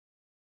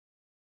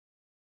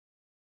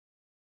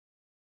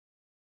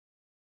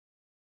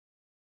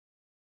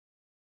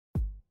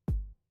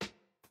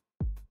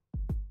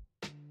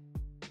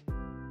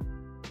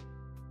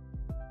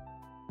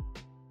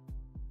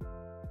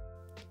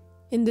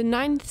In the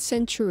 9th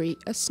century,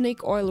 a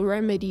snake oil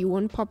remedy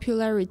won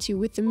popularity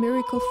with a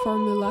miracle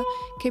formula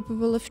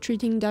capable of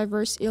treating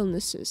diverse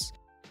illnesses.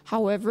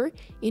 However,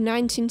 in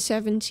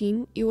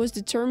 1917, it was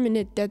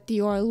determined that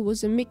the oil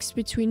was a mix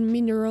between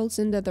minerals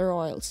and other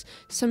oils,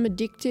 some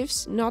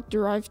additives not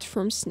derived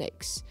from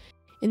snakes.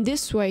 In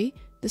this way,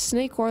 the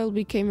snake oil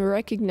became a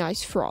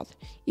recognized fraud,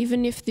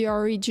 even if the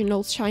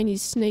original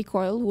Chinese snake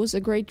oil was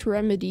a great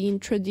remedy in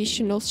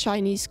traditional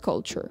Chinese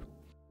culture.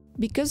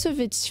 Because of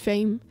its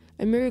fame,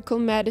 a miracle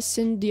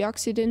medicine, the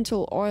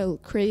Occidental oil,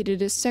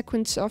 created a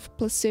sequence of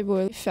placebo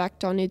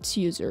effect on its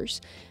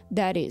users.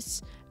 That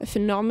is, a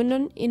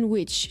phenomenon in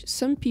which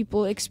some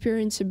people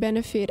experience a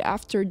benefit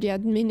after the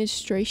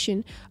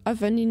administration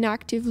of an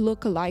inactive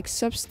lookalike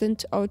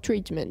substance or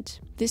treatment.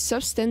 This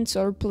substance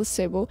or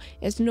placebo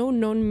has no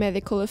known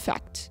medical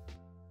effect.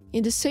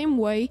 In the same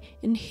way,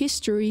 in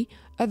history,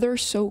 other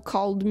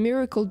so-called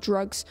miracle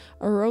drugs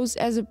arose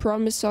as a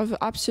promise of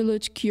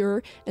absolute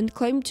cure and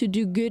claimed to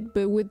do good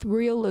but with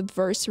real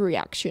adverse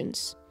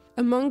reactions.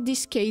 Among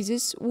these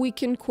cases, we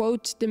can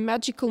quote the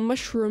magical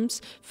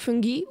mushrooms,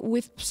 fungi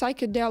with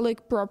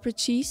psychedelic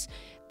properties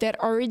that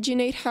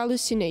originate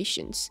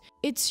hallucinations.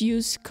 Its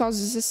use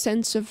causes a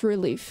sense of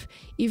relief,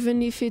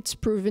 even if it's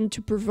proven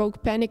to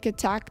provoke panic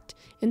attacks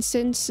and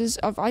senses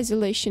of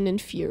isolation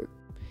and fear.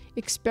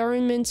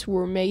 Experiments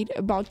were made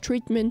about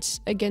treatments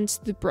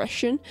against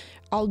depression,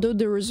 although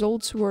the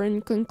results were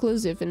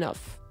inconclusive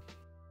enough.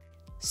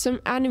 Some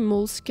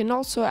animals can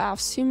also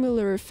have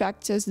similar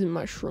effects as the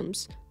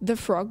mushrooms. The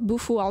frog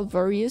Bufo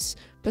alvarius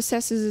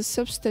possesses a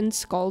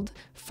substance called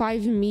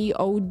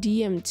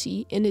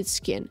 5-MeO-DMT in its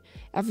skin,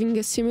 having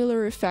a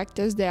similar effect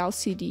as the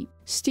LSD.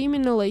 Steam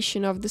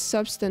inhalation of the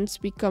substance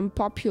became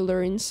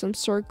popular in some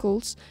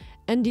circles,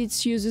 and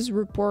its users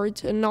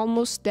report an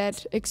almost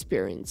death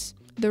experience.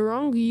 The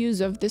wrong use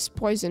of this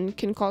poison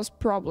can cause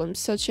problems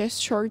such as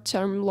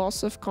short-term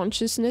loss of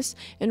consciousness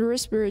and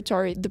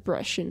respiratory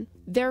depression.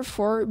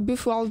 Therefore,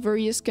 Bufo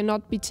alvarius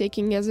cannot be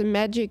taken as a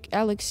magic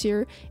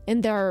elixir,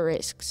 and there are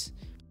risks.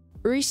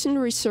 Recent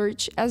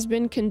research has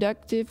been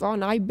conducted on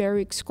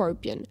Iberic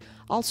scorpion,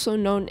 also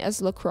known as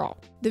Lacroix.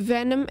 The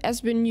venom has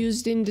been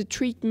used in the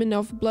treatment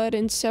of blood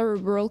and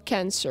cerebral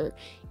cancer,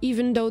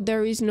 even though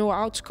there is no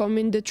outcome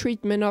in the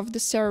treatment of the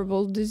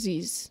cerebral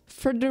disease.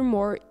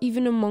 Furthermore,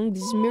 even among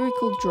these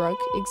miracle drug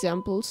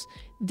examples,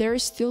 there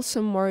is still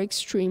some more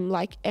extreme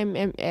like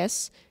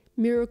MMS,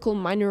 miracle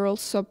mineral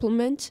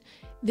supplement.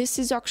 This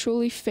is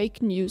actually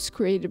fake news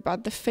created by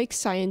the fake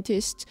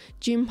scientist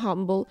Jim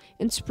Humble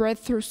and spread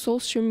through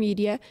social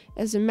media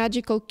as a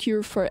magical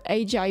cure for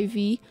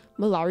HIV,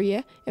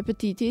 malaria,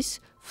 hepatitis,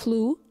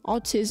 flu,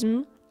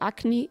 autism,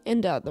 acne,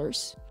 and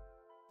others.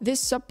 This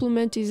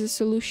supplement is a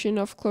solution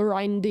of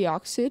chlorine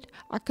dioxide,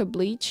 aka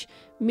bleach,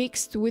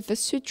 mixed with a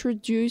citrus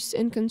juice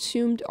and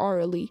consumed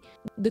orally.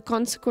 The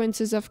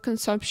consequences of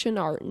consumption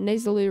are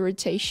nasal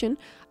irritation,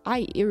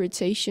 eye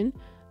irritation,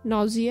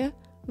 nausea,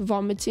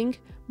 vomiting,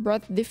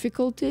 breath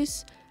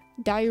difficulties,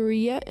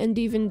 diarrhea, and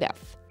even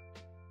death.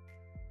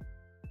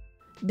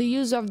 The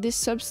use of this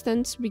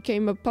substance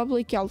became a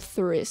public health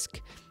risk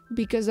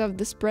because of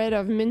the spread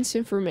of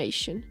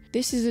misinformation.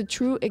 This is a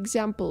true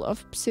example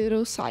of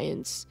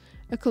pseudoscience,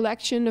 a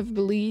collection of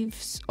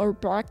beliefs or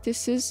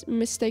practices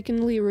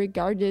mistakenly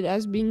regarded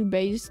as being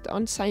based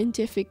on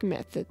scientific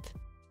method.